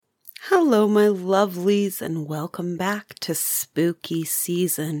Hello, my lovelies, and welcome back to Spooky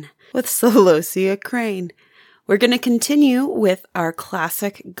Season with Celosia Crane. We're going to continue with our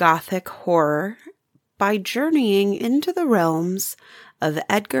classic Gothic horror by journeying into the realms of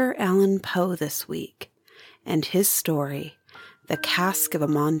Edgar Allan Poe this week and his story, The Cask of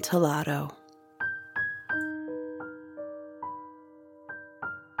Amontillado.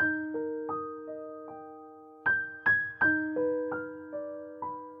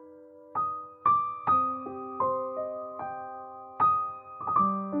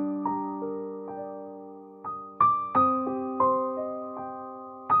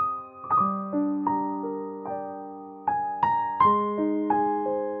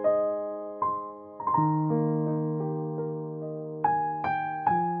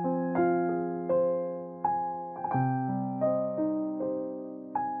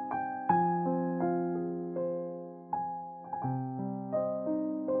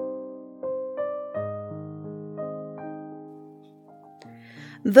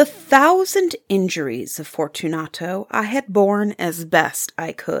 The 1,000 injuries of Fortunato I had borne as best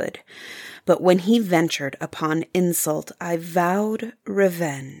I could, but when he ventured upon insult, I vowed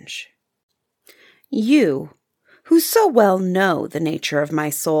revenge. You, who so well know the nature of my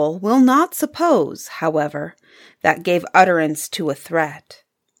soul, will not suppose, however, that gave utterance to a threat.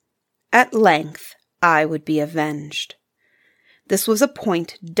 At length I would be avenged. This was a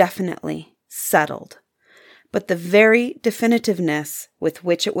point definitely settled. But the very definitiveness with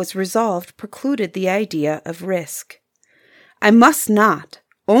which it was resolved precluded the idea of risk. I must not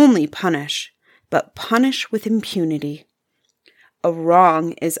only punish, but punish with impunity. A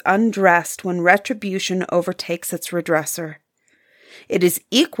wrong is undressed when retribution overtakes its redresser. It is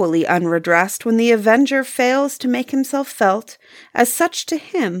equally unredressed when the avenger fails to make himself felt as such to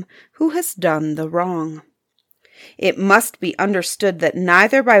him who has done the wrong. It must be understood that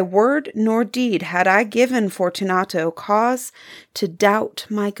neither by word nor deed had I given Fortunato cause to doubt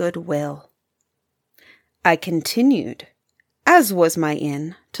my good will. I continued, as was my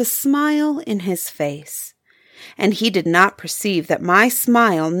inn, to smile in his face, and he did not perceive that my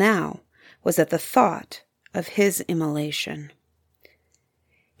smile now was at the thought of his immolation.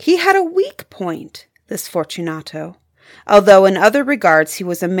 He had a weak point, this Fortunato, although in other regards he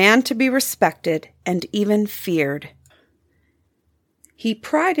was a man to be respected and even feared. He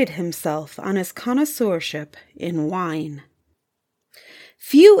prided himself on his connoisseurship in wine.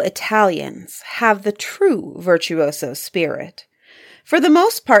 Few Italians have the true virtuoso spirit. For the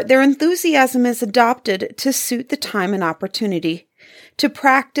most part, their enthusiasm is adopted to suit the time and opportunity, to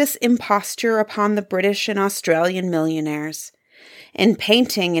practice imposture upon the British and Australian millionaires. In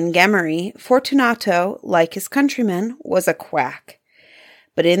painting and gemmary, Fortunato, like his countrymen, was a quack.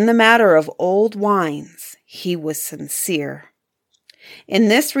 But in the matter of old wines, he was sincere. In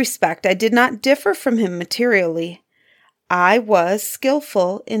this respect, I did not differ from him materially. I was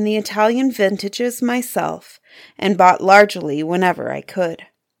skillful in the Italian vintages myself, and bought largely whenever I could.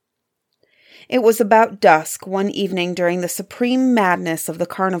 It was about dusk one evening during the supreme madness of the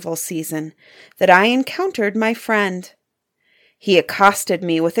carnival season that I encountered my friend. He accosted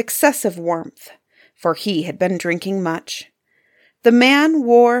me with excessive warmth, for he had been drinking much. The man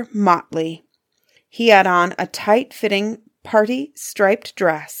wore motley. He had on a tight-fitting party-striped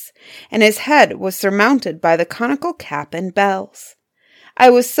dress, and his head was surmounted by the conical cap and bells.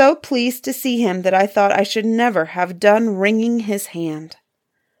 I was so pleased to see him that I thought I should never have done wringing his hand.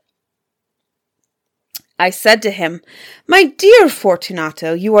 I said to him, "My dear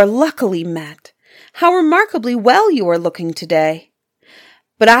Fortunato, you are luckily met. How remarkably well you are looking today.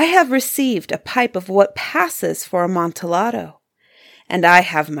 But I have received a pipe of what passes for Amontillado, and I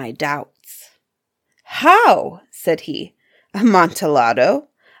have my doubts." "How?" said he. "Amontillado?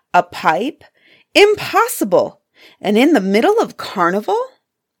 A pipe? Impossible! And in the middle of carnival?"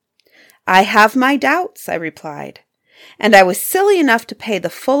 "I have my doubts," I replied, "and I was silly enough to pay the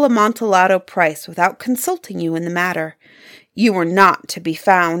full Amontillado price without consulting you in the matter. You were not to be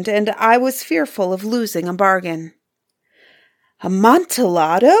found, and I was fearful of losing a bargain."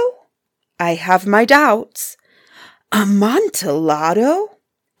 "Amontillado? I have my doubts." "Amontillado?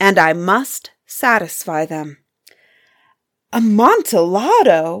 And I must satisfy them."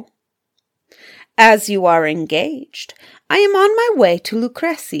 "Amontillado? As you are engaged, I am on my way to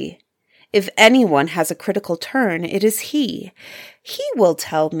Lucrezi. If anyone has a critical turn, it is he. He will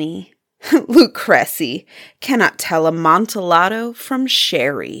tell me. Lucrezi cannot tell Amontillado from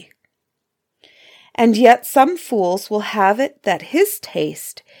sherry. And yet some fools will have it that his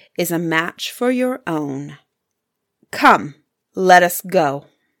taste is a match for your own. Come, let us go."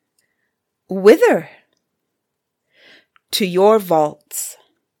 "Whither?" "To your vaults.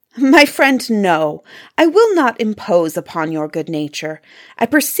 My friend, no. I will not impose upon your good nature. I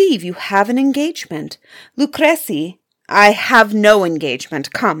perceive you have an engagement. Lucrezi, I have no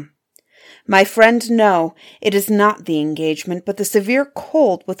engagement. Come. My friend, no. It is not the engagement, but the severe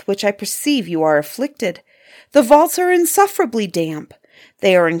cold with which I perceive you are afflicted. The vaults are insufferably damp.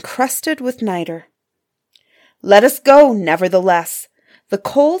 They are encrusted with nitre. Let us go, nevertheless. The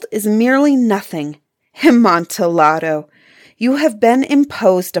cold is merely nothing. Amontillado, you have been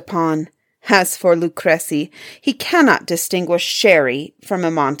imposed upon. As for Lucrezi, he cannot distinguish sherry from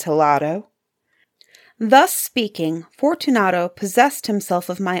Amontillado. Thus speaking, Fortunato possessed himself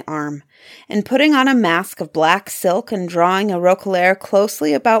of my arm, and putting on a mask of black silk and drawing a roquelaire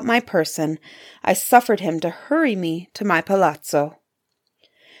closely about my person, I suffered him to hurry me to my palazzo.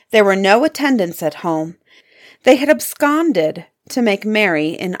 There were no attendants at home. They had absconded to make merry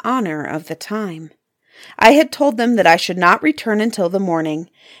in honor of the time. I had told them that I should not return until the morning,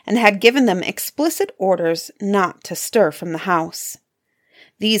 and had given them explicit orders not to stir from the house.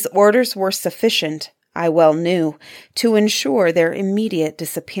 These orders were sufficient, I well knew, to ensure their immediate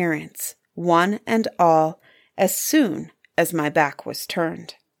disappearance, one and all, as soon as my back was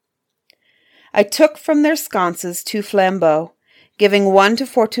turned. I took from their sconces 2 flambeaux, giving one to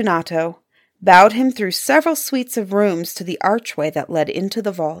Fortunato, bowed him through several suites of rooms to the archway that led into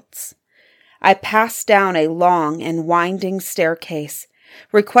the vaults. I passed down a long and winding staircase,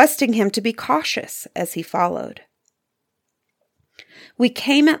 requesting him to be cautious as he followed. We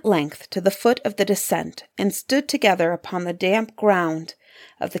came at length to the foot of the descent, and stood together upon the damp ground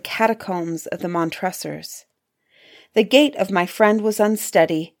of the catacombs of the Montresors. The gait of my friend was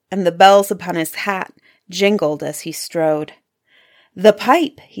unsteady, and the bells upon his hat jingled as he strode. "The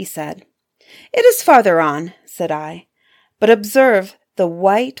pipe," he said. "It is farther on," said I, "but observe the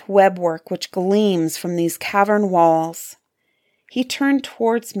white webwork which gleams from these cavern walls." He turned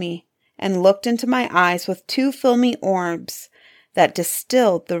towards me and looked into my eyes with 2 filmy orbs that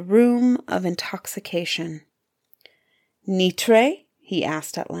distilled the rheum of intoxication. "Nitre?" he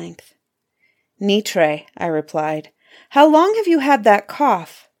asked at length. "Nitre," I replied. "How long have you had that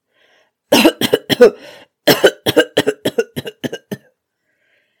cough?"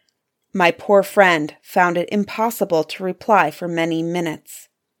 My poor friend found it impossible to reply for many minutes.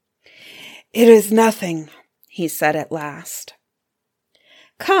 "It is nothing," he said at last.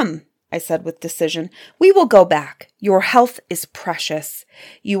 "Come," I said with decision, "we will go back. Your health is precious.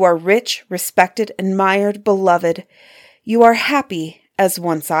 You are rich, respected, admired, beloved. You are happy, as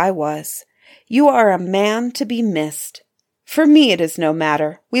once I was. You are a man to be missed. For me it is no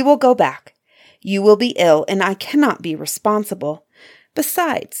matter. We will go back. You will be ill, and I cannot be responsible.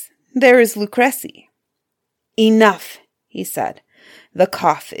 Besides, there is Lucrezi." "Enough," he said. "The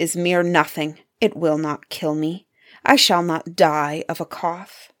cough is mere nothing. It will not kill me. I shall not die of a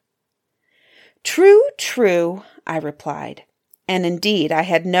cough." "True, true," I replied, "and indeed I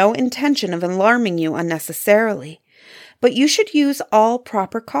had no intention of alarming you unnecessarily, but you should use all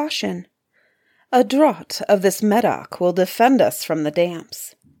proper caution. A draught of this Medoc will defend us from the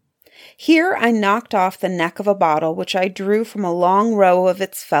damps." Here I knocked off the neck of a bottle which I drew from a long row of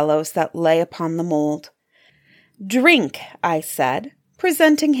its fellows that lay upon the mould. "Drink," I said,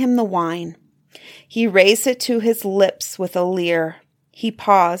 presenting him the wine. He raised it to his lips with a leer. He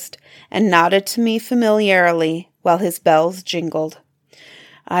paused and nodded to me familiarly while his bells jingled.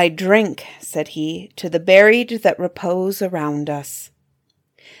 "I drink," said he, "to the buried that repose around us."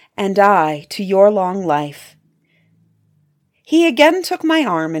 "And I to your long life." He again took my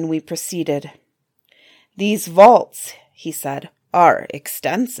arm, and we proceeded. "These vaults," he said, "are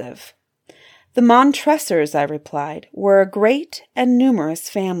extensive." "The Montresors," I replied, "were a great and numerous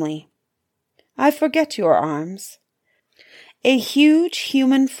family." "I forget your arms." "A huge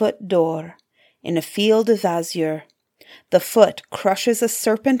human foot d'or, in a field of azure. The foot crushes a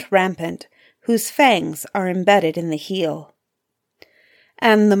serpent rampant, whose fangs are embedded in the heel."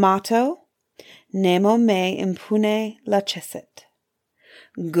 "And the motto?" "Nemo me impune lacessit."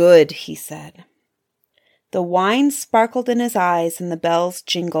 "Good," he said. The wine sparkled in his eyes and the bells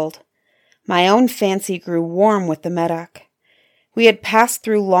jingled. My own fancy grew warm with the Medoc. We had passed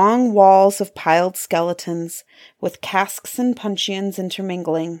through long walls of piled skeletons, with casks and puncheons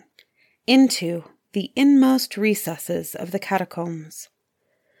intermingling, into the inmost recesses of the catacombs.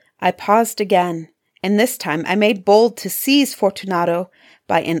 I paused again, and this time I made bold to seize Fortunato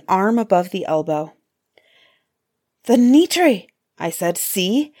by an arm above the elbow. "The nitre," I said,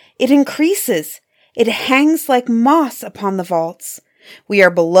 "see, it increases. It hangs like moss upon the vaults. We are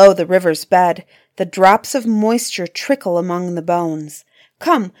below the river's bed. The drops of moisture trickle among the bones.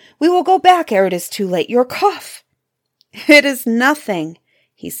 Come, we will go back ere it is too late. Your cough." "It is nothing,"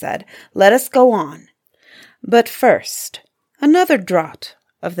 he said. Let us go on. But first, another draught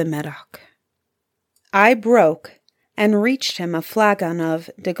of the Medoc. I broke and reached him a flagon of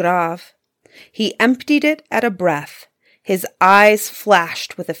de Grave. He emptied it at a breath. His eyes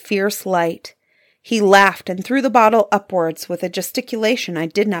flashed with a fierce light. He laughed and threw the bottle upwards with a gesticulation I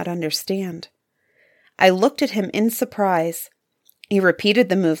did not understand. I looked at him in surprise. He repeated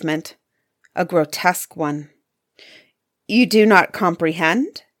the movement, a grotesque one. You do not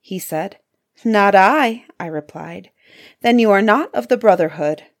comprehend? He said. Not I replied. Then you are not of the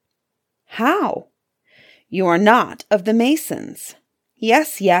Brotherhood. How? You are not of the Masons.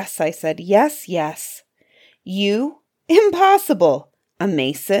 Yes, I said. Yes. You? Impossible. A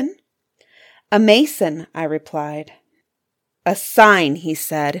Mason? A Mason, I replied. A sign, he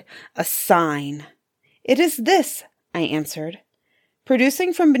said. A sign. It is this, I answered,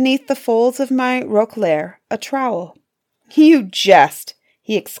 producing from beneath the folds of my roquelaire a trowel. You jest,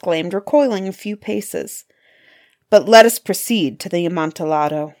 he exclaimed, recoiling a few paces. But let us proceed to the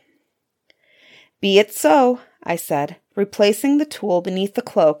Amontillado. Be it so, I said, replacing the tool beneath the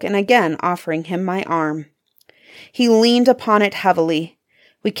cloak and again offering him my arm. He leaned upon it heavily.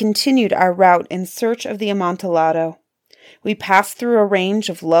 We continued our route in search of the Amontillado. We passed through a range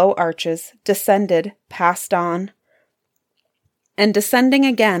of low arches, descended, passed on, and descending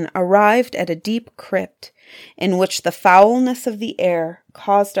again arrived at a deep crypt, in which the foulness of the air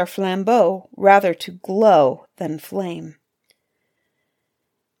caused our flambeaux rather to glow than flame.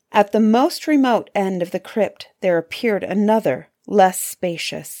 At the most remote end of the crypt there appeared another, less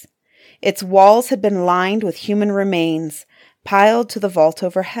spacious. Its walls had been lined with human remains, piled to the vault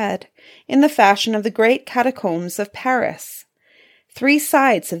overhead, in the fashion of the great catacombs of Paris. 3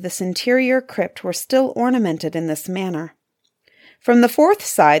 sides of this interior crypt were still ornamented in this manner. From the 4th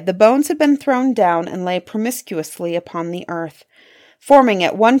side the bones had been thrown down and lay promiscuously upon the earth, forming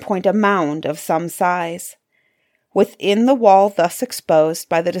at one point a mound of some size. Within the wall thus exposed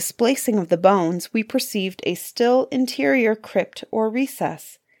by the displacing of the bones, we perceived a still interior crypt or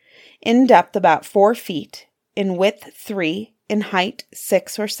recess, in depth about 4 feet, in width 3, in height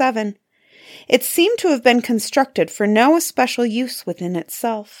 6 or 7. It seemed to have been constructed for no especial use within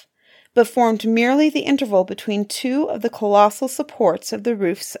itself, but formed merely the interval between 2 of the colossal supports of the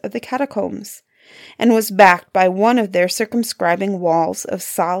roofs of the catacombs, and was backed by one of their circumscribing walls of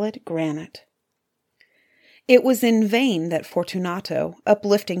solid granite. It was in vain that Fortunato,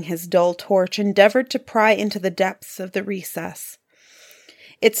 uplifting his dull torch, endeavored to pry into the depths of the recess.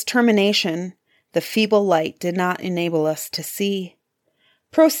 Its termination, the feeble light did not enable us to see.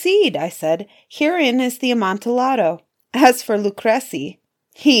 Proceed, I said. Herein is the Amontillado. As for Lucrezi,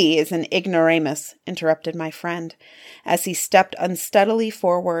 he is an ignoramus, interrupted my friend, as he stepped unsteadily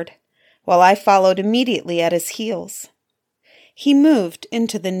forward, while I followed immediately at his heels. He moved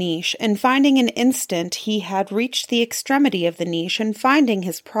into the niche, and finding an instant he had reached the extremity of the niche, and finding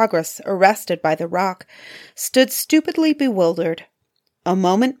his progress arrested by the rock, stood stupidly bewildered. A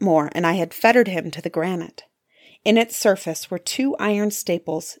moment more, and I had fettered him to the granite. In its surface were 2 iron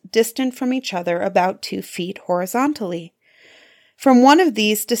staples, distant from each other about 2 feet horizontally. From one of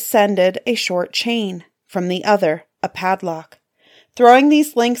these descended a short chain, from the other a padlock. Throwing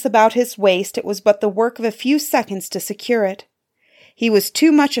these links about his waist, it was but the work of a few seconds to secure it. He was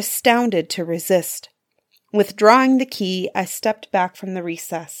too much astounded to resist. Withdrawing the key, I stepped back from the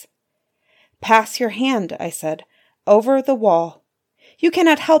recess. Pass your hand, I said, over the wall. You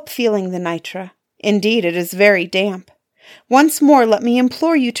cannot help feeling the nitre. Indeed, it is very damp. Once more let me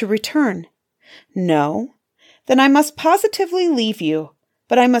implore you to return. No? Then I must positively leave you,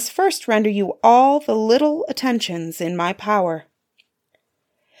 but I must first render you all the little attentions in my power.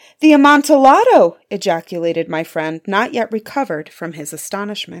 The Amontillado! Ejaculated my friend, not yet recovered from his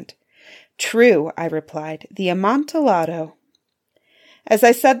astonishment. True, I replied, the Amontillado. As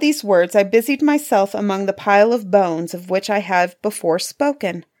I said these words, I busied myself among the pile of bones of which I have before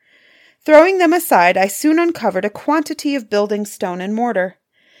spoken. Throwing them aside, I soon uncovered a quantity of building stone and mortar.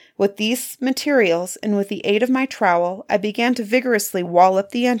 With these materials, and with the aid of my trowel, I began to vigorously wall up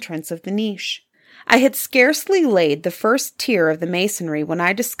the entrance of the niche. I had scarcely laid the first tier of the masonry when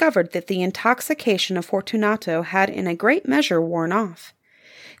I discovered that the intoxication of Fortunato had in a great measure worn off.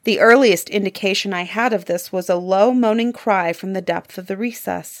 The earliest indication I had of this was a low moaning cry from the depth of the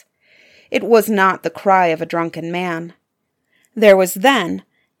recess. It was not the cry of a drunken man. There was then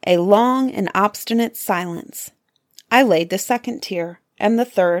a long and obstinate silence. I laid the 2nd tier, and the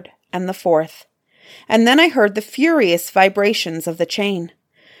 3rd, and the 4th. And then I heard the furious vibrations of the chain.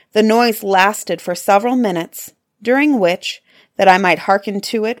 The noise lasted for several minutes, during which That I might hearken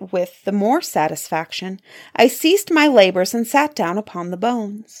to it with the more satisfaction, I ceased my labors and sat down upon the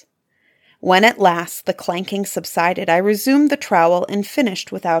bones. When at last the clanking subsided, I resumed the trowel and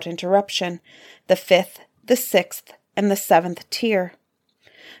finished without interruption the 5th, the 6th, and the 7th tier.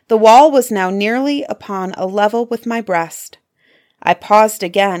 The wall was now nearly upon a level with my breast. I paused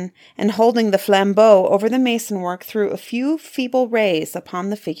again, and holding the flambeau over the masonwork, threw a few feeble rays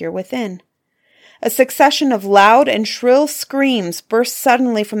upon the figure within. A succession of loud and shrill screams burst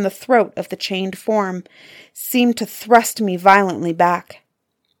suddenly from the throat of the chained form, seemed to thrust me violently back.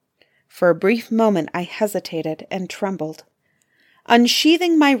 For a brief moment I hesitated and trembled.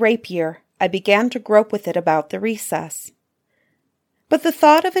 Unsheathing my rapier, I began to grope with it about the recess. But the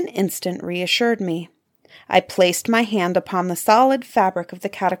thought of an instant reassured me. I placed my hand upon the solid fabric of the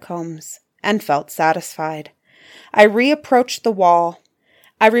catacombs, and felt satisfied. I reapproached the wall.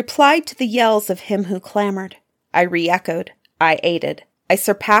 I replied to the yells of him who clamored. I re-echoed. I aided. I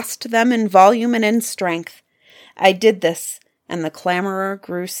surpassed them in volume and in strength. I did this, and the clamorer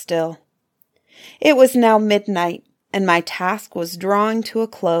grew still. It was now midnight, and my task was drawing to a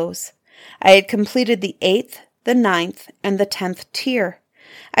close. I had completed the 8th, the 9th, and the 10th tier.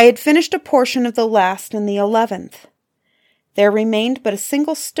 I had finished a portion of the last and the 11th. There remained but a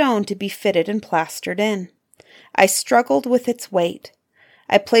single stone to be fitted and plastered in. I struggled with its weight.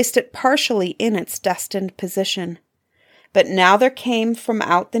 I placed it partially in its destined position. But now there came from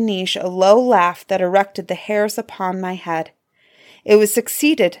out the niche a low laugh that erected the hairs upon my head. It was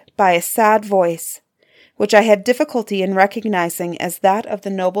succeeded by a sad voice, which I had difficulty in recognizing as that of the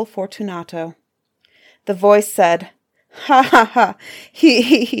noble Fortunato. The voice said, "Ha, ha, ha,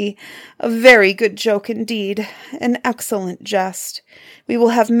 he, a very good joke indeed, an excellent jest. We will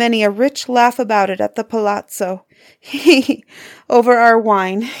have many a rich laugh about it at the palazzo, he, over our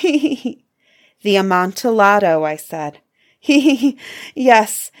wine, he." "The Amontillado," I said. "He,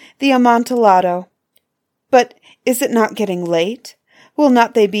 yes, the Amontillado. But is it not getting late? Will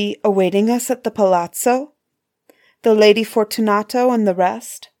not they be awaiting us at the palazzo? The Lady Fortunato and the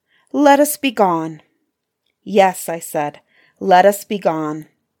rest? Let us be gone." "Yes," I said, "let us be gone."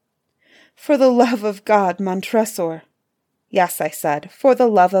 "For the love of God, Montresor." "Yes," I said, "for the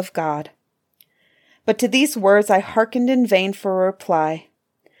love of God." But to these words I hearkened in vain for a reply.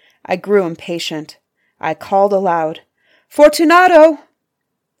 I grew impatient. I called aloud, "Fortunato!"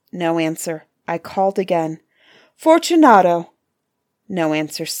 No answer. I called again, "Fortunato!" No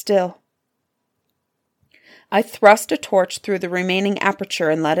answer still. I thrust a torch through the remaining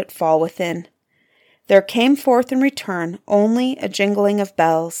aperture and let it fall within. There came forth in return only a jingling of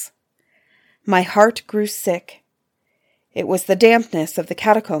bells. My heart grew sick. It was the dampness of the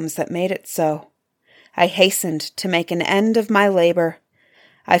catacombs that made it so. I hastened to make an end of my labor.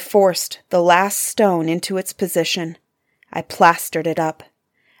 I forced the last stone into its position. I plastered it up.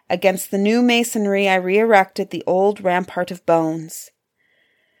 Against the new masonry I re-erected the old rampart of bones.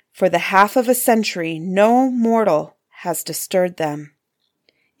 For the half of a century no mortal has disturbed them.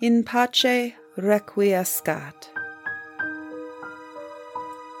 In pace requiescat.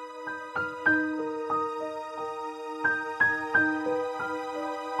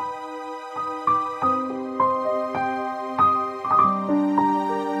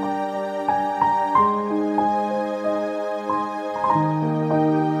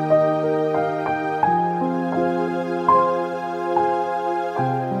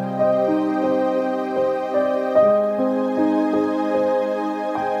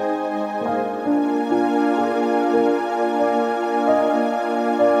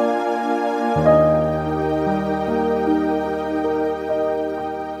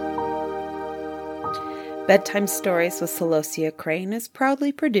 Bedtime Stories with Celosia Crane is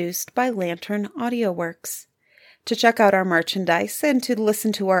proudly produced by Lantern AudioWorks. To check out our merchandise and to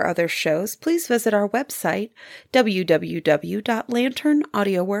listen to our other shows, please visit our website,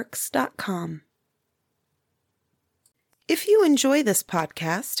 www.lanternaudioworks.com. If you enjoy this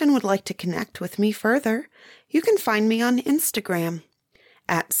podcast and would like to connect with me further, you can find me on Instagram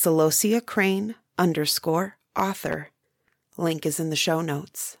at CelosiaCrane_author. Link is in the show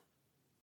notes.